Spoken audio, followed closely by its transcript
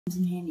Comes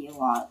in handy a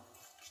lot.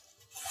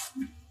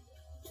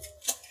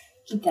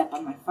 Keep that by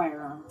my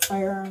firearm.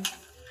 Firearm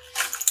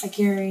I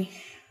carry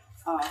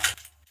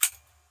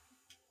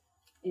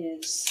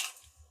is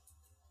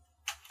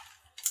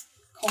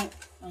Colt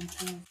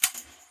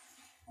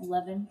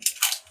 1911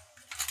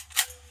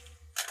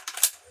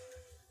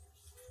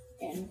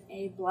 and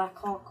a Black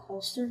Hawk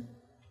holster.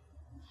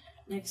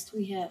 Next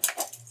we have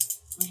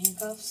my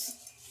handcuffs.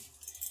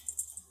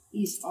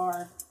 These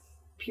are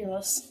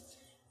Peerless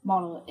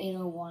model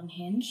 801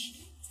 hinge.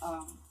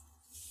 I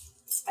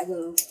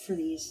go for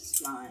these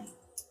as my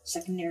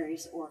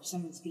secondaries, or if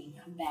someone's being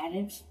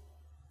combative,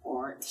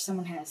 or if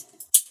someone has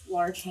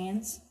large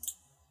hands.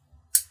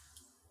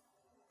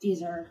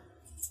 These are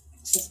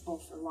accessible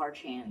for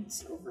large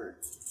hands over.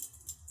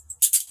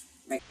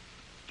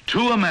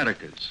 Two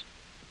Americas,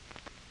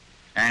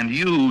 and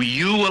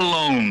you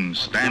alone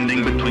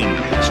standing between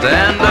them.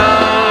 Stand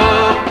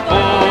up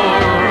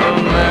for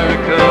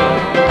America.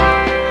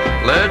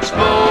 Let's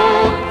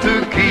vote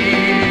to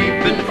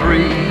keep it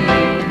free.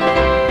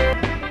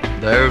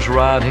 There's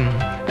rioting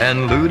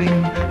and looting,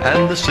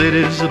 and the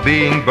cities are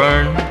being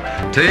burned.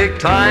 Take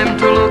time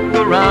to look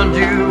around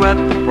you at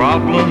the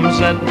problems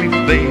that we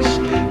face.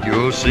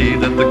 You'll see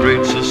that the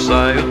great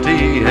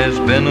society has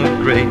been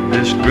a great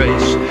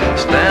disgrace.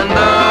 Stand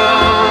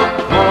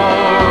up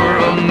for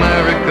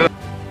America.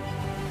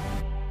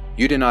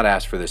 You did not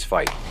ask for this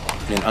fight.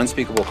 In an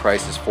unspeakable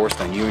crisis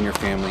forced on you and your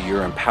family,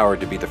 you're empowered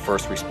to be the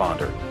first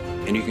responder.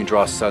 And you can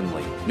draw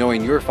suddenly,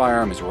 knowing your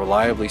firearm is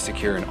reliably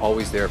secure and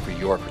always there for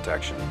your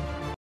protection.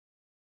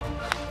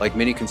 Like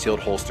many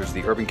concealed holsters,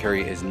 the Urban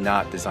Carry is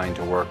not designed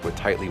to work with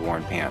tightly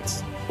worn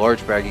pants.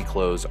 Large baggy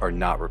clothes are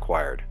not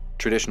required.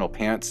 Traditional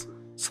pants,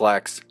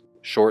 slacks,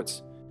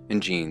 shorts,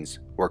 and jeans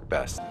work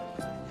best.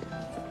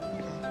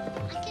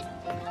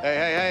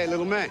 Hey,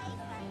 little man.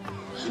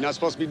 You're not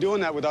supposed to be doing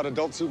that without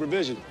adult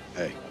supervision.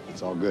 Hey,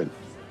 it's all good.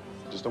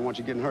 Just don't want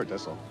you getting hurt,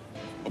 that's all.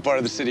 What part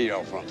of the city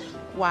y'all from?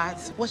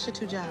 Watts, what's your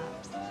two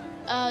jobs?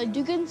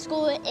 Do good in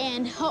school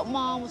and help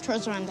Mom with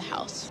chores around the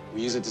house.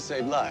 We use it to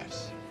save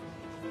lives.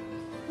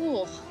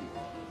 Cool.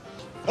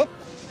 Oh.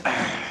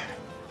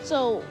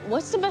 So,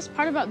 what's the best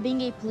part about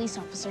being a police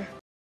officer?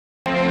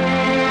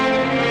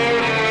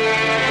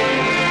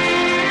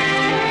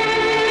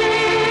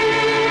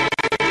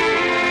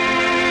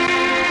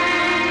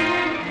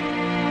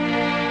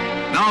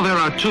 Now there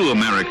are two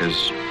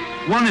Americas.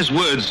 One is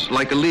words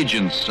like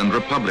allegiance and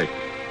republic.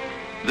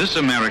 This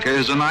America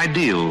is an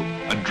ideal,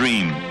 a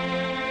dream.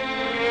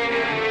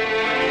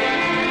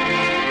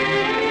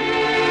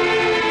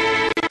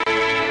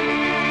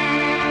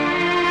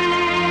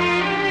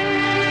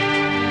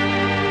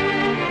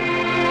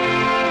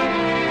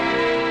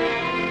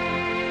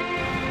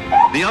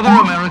 The other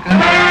America?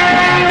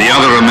 The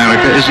other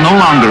America is no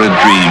longer a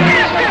dream,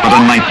 but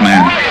a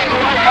nightmare.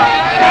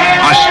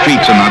 Our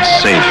streets are not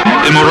safe.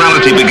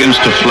 Immorality begins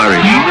to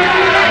flourish.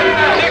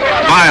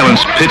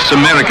 Violence pits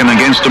American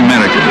against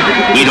American.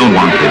 We don't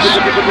want this.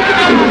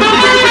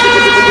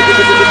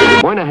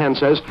 Moynihan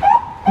says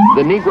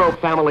the Negro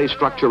family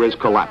structure is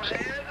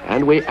collapsing,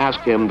 and we ask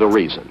him the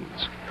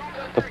reasons.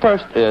 The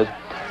first is,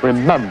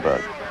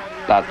 remember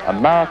that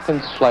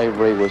American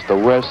slavery was the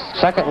worst.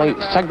 Secondly,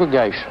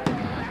 segregation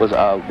was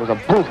a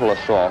brutal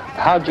assault.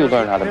 How'd you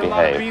learn how to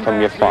behave?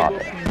 From your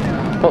father.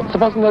 Well,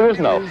 supposing there is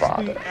no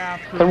father,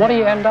 then what do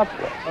you end up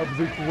with?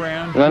 You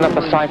end up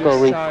a cycle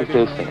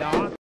reproducing.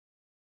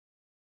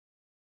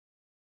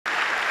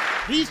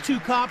 These two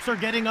cops are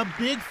getting a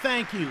big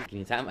thank you. Can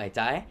you tie my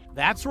tie?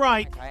 That's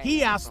right.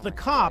 He asked the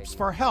cops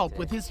for help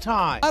with his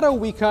tie. The motto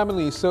we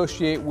commonly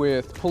associate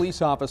with police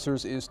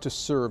officers is to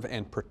serve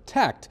and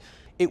protect.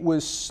 It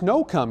was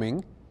snow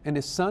coming, and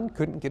his son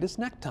couldn't get his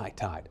necktie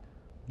tied.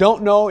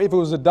 Don't know if it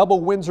was a double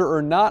Windsor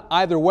or not.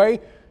 Either way,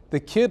 the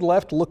kid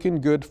left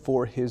looking good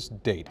for his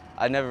date.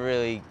 I never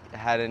really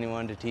had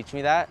anyone to teach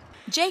me that.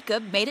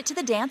 Jacob made it to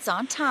the dance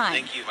on time.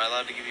 Thank you. Am I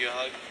allowed to give you a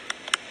hug?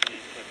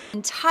 The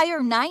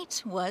entire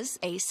night was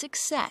a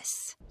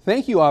success.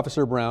 Thank you,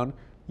 Officer Brown.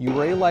 You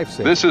were a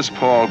lifesaver. This is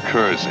Paul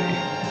Kersey.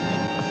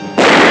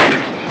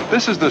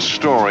 This is the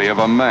story of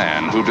a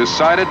man who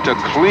decided to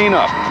clean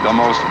up the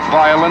most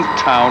violent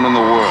town in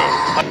the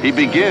world. He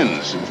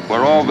begins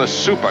where all the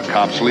super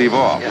cops leave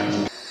off.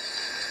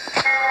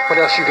 What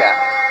else you got?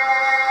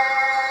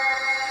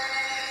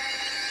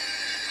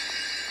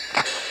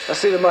 Let's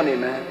see the money,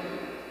 man.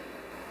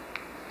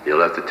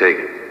 You'll have to take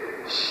it.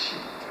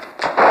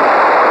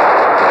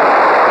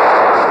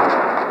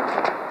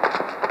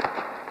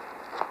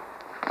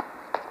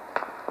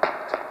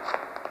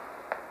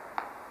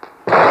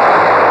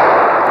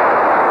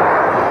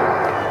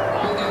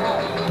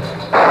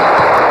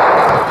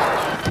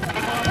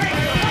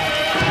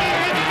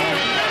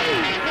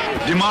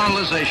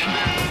 Demoralization,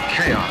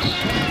 chaos.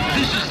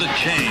 This is the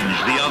change,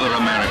 the other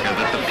America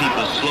that the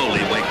people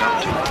slowly wake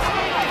up to.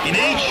 In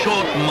 8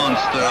 short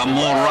months, there are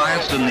more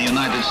riots in the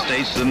United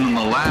States than in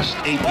the last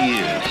 8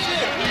 years.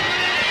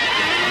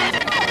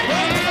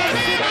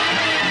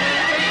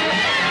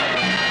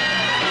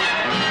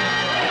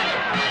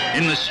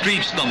 In the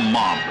streets, the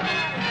mob.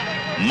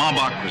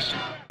 mobocracy.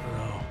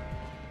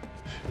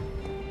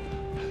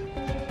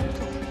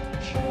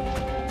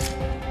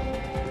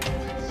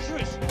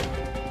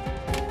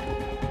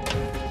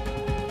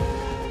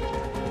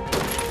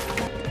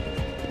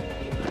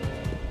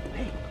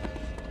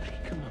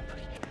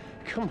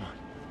 Come on.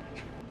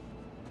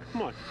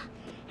 Come on.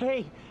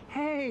 Hey,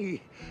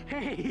 hey,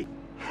 hey.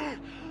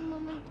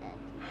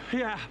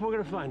 Yeah, we're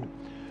gonna find him.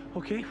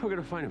 Okay, we're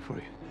gonna find him for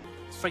you.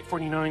 Site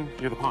 49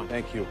 near the pond.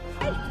 Thank you.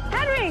 Hey,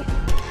 Henry!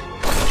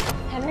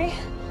 Henry,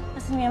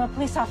 listen to me, I'm a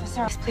police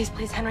officer. Please,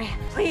 please, Henry,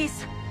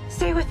 please,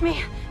 stay with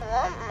me. I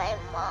want my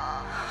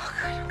mom. Oh,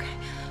 good, okay.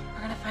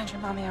 We're gonna find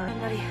your mommy, all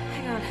right, buddy?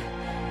 Hang on.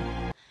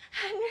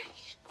 Henry.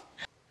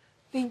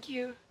 Thank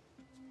you.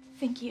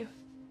 Thank you.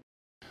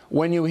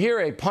 When you hear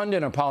a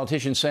pundit or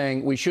politician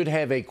saying we should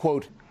have a,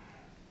 quote,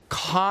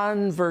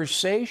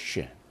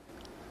 conversation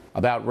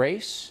about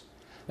race,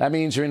 that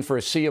means you're in for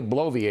a sea of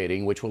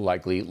bloviating, which will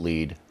likely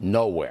lead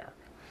nowhere.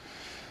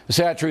 The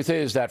sad truth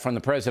is that from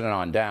the president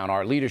on down,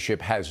 our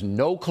leadership has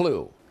no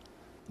clue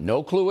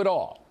at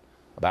all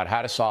about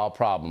how to solve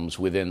problems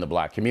within the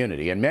black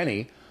community, and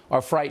many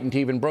are frightened to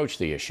even broach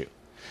the issue.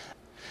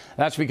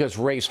 That's because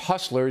race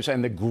hustlers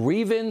and the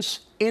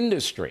grievance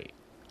industry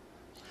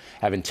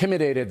have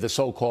intimidated the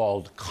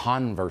so-called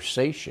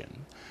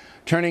conversation,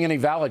 turning any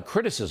valid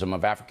criticism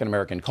of African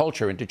American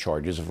culture into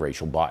charges of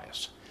racial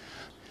bias.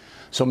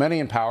 So many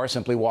in power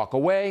simply walk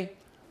away,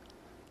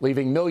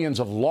 leaving millions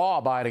of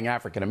law-abiding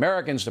African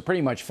Americans to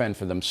pretty much fend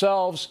for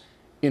themselves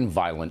in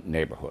violent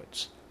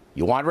neighborhoods.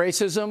 You want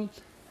racism?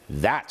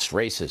 That's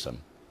racism.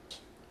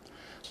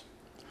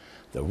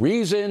 The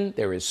reason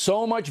there is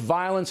so much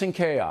violence and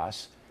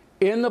chaos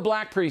in the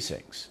black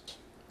precincts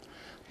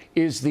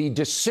is the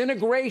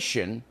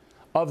disintegration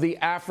of the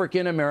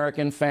African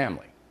American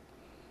family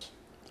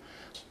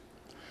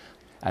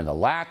and the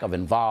lack of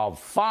involved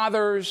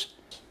fathers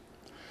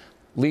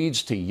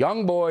leads to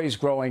young boys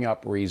growing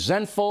up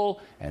resentful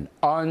and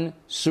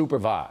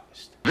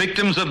unsupervised.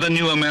 Victims of the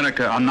new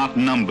America are not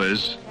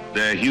numbers,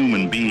 they're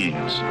human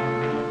beings.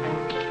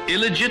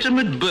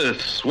 Illegitimate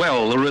births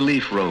swell the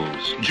relief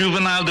rolls.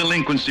 Juvenile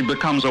delinquency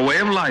becomes a way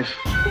of life.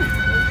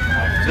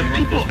 The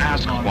people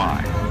ask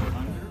why.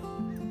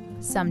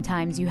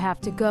 Sometimes you have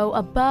to go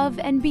above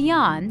and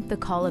beyond the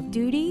call of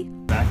duty.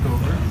 Back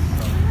over.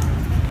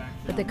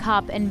 But the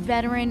cop and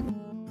veteran,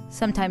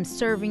 sometimes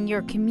serving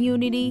your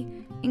community,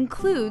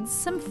 includes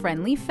some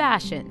friendly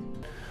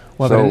fashion.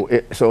 Well,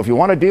 so if you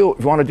want to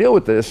deal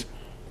with this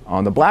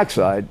on the black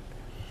side,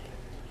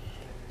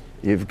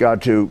 you've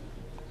got to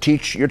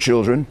teach your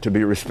children to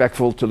be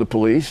respectful to the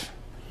police,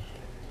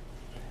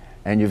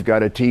 and you've got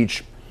to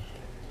teach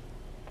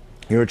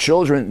your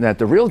children that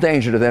the real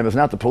danger to them is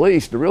not the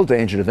police. The real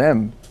danger to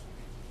them,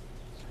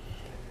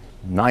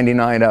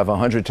 99 out of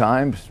 100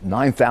 times,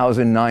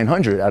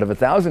 9,900 out of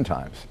 1,000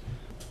 times,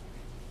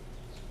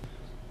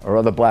 are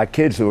other black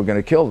kids who are going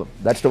to kill them.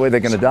 That's the way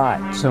they're going to die.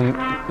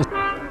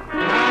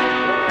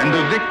 And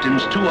the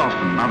victims too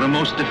often are the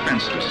most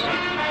defenseless.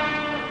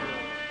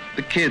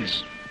 The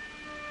kids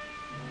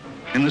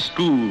in the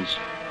schools.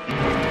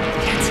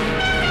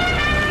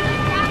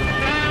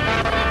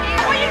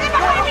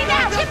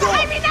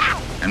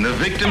 And the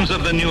victims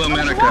of the new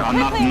America are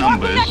not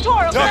numbers,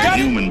 they're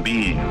human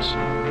beings.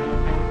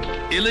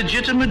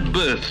 Illegitimate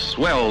births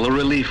swell the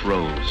relief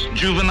rolls.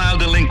 Juvenile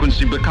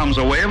delinquency becomes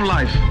a way of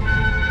life.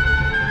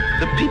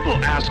 The people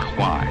ask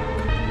why,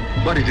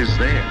 but it is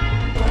there.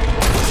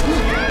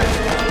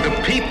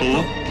 The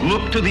people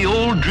look to the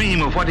old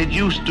dream of what it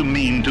used to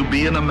mean to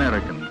be an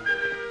American.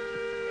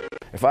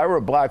 If I were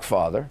a black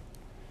father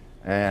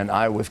and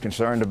I was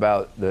concerned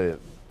about the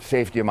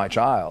safety of my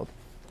child,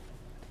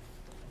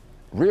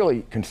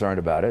 really concerned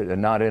about it,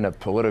 and not in a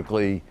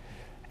politically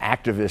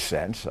activist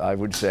sense, I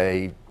would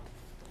say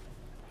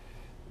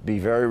be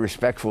very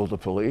respectful to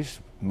police.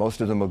 Most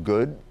of them are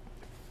good.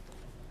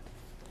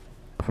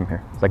 From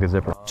here, it's like a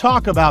zipper.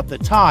 Talk about the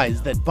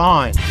ties that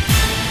bind.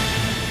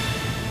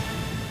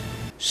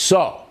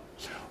 So,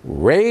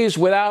 raised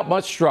without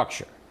much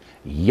structure,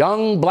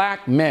 young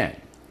black men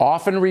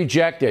often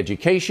reject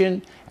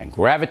education and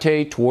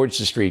gravitate towards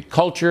the street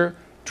culture,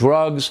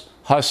 drugs,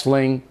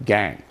 hustling,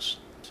 gangs.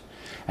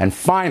 And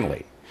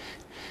finally,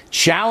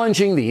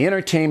 challenging the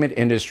entertainment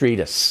industry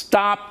to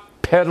stop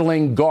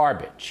peddling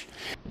garbage.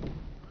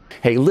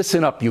 Hey,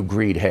 listen up, you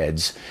greed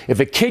heads. If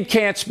a kid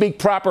can't speak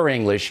proper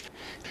English,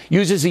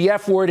 uses the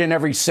F word in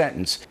every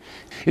sentence,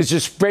 is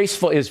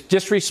disgraceful, is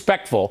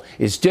disrespectful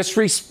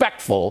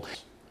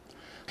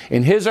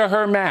in his or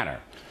her manner,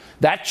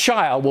 that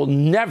child will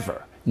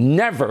never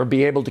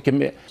be able to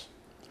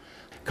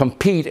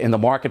compete in the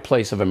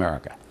marketplace of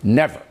America.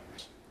 Never.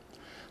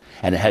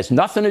 And it has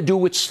nothing to do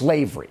with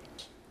slavery.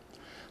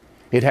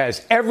 It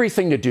has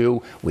everything to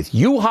do with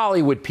you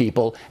Hollywood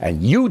people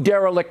and you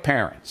derelict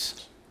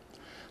parents.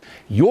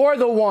 You're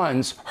the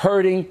ones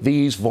hurting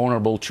these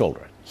vulnerable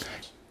children.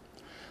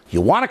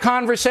 You want a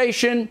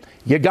conversation?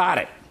 You got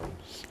it.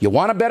 You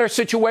want a better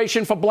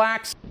situation for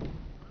blacks?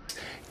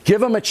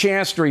 Give them a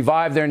chance to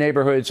revive their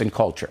neighborhoods and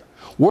culture.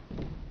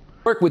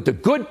 Work with the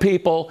good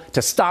people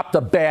to stop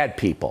the bad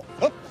people.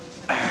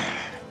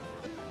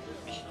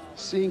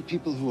 Seeing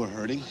people who are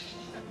hurting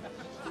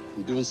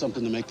and doing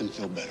something to make them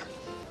feel better.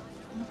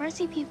 If I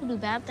see people do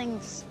bad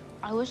things,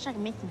 I wish I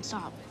could make them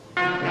stop.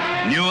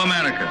 New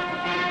America,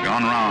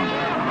 gone wrong.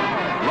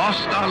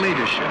 Lost our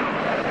leadership,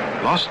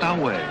 lost our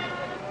way.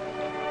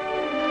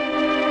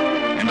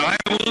 And I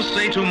will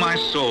say to my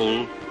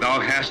soul, thou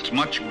hast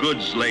much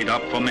goods laid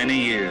up for many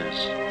years.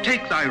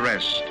 Take thy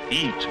rest,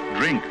 eat,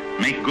 drink,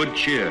 make good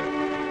cheer.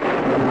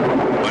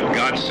 But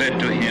God said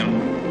to him,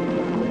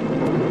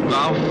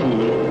 thou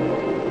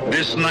fool,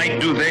 this night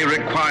do they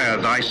require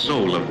thy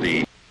soul of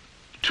thee.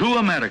 2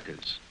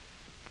 Americas,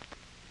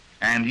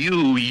 and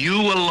you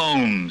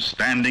alone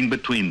standing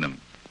between them.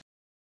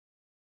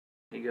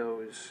 He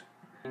goes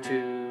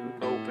to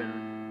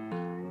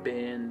open,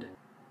 bend,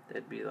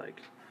 that'd be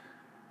like...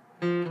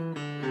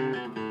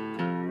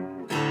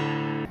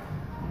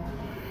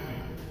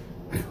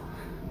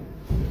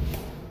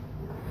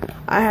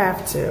 I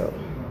have to.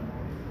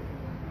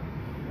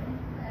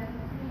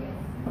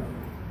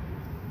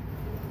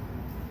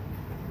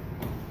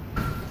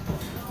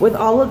 With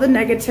all of the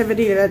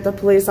negativity that the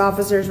police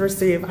officers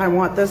receive, I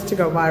want this to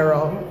go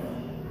viral.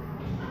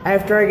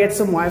 After I get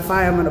some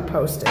Wi-Fi, I'm gonna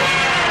post it.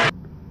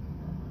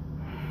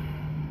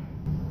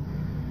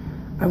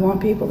 I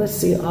want people to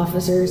see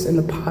officers in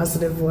the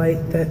positive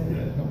light that...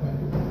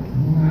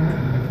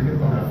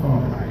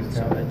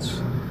 So that's,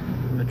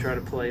 I'm gonna try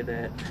to play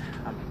that.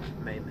 I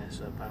may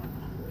mess up, I don't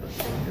know. But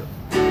there you go.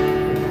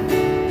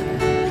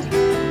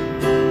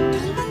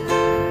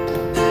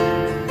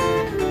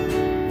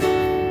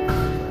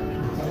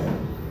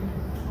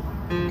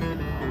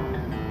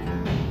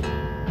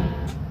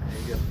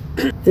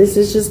 This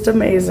is just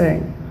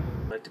amazing.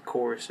 Like the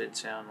chorus, it'd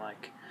sound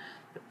like,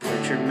 the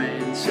preacher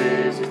man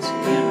says it's the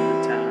end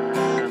of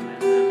time,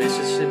 and the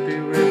Mississippi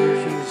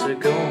River, she's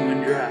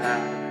a-going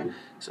dry.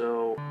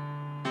 So,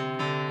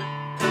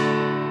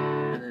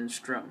 and then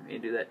strum, you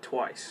do that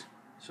twice.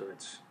 So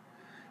it's,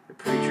 the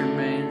preacher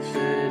man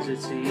says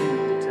it's the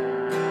end of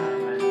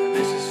time, and the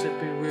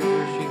Mississippi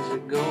River, she's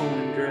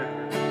a-going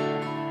dry.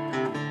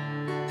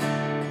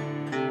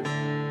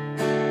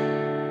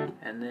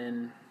 And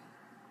then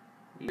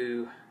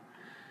you,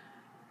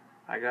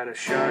 I got a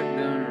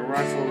shotgun, a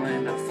rifle,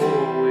 and a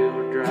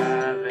 4-wheel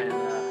drive, and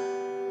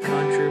a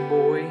country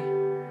boy.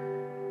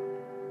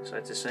 So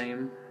that's the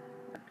same.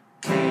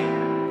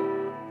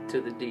 Can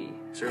to the D,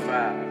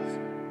 survive.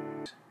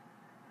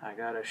 I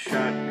got a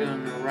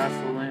shotgun, a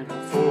rifle, and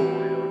a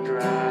 4-wheel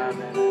drive,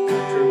 and a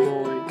country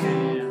boy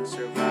can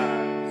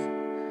survive.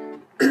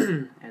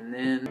 And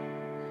then,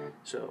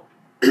 so,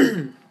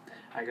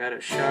 I got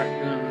a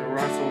shotgun, a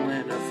rifle,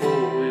 and a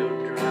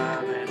 4-wheel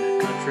drive, and a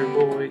country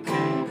boy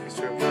can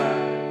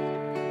survive.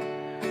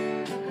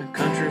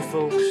 Country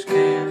folks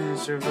can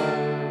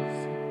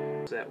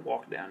survive. That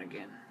walk down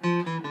again.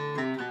 And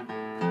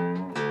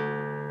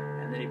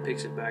then he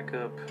picks it back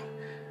up.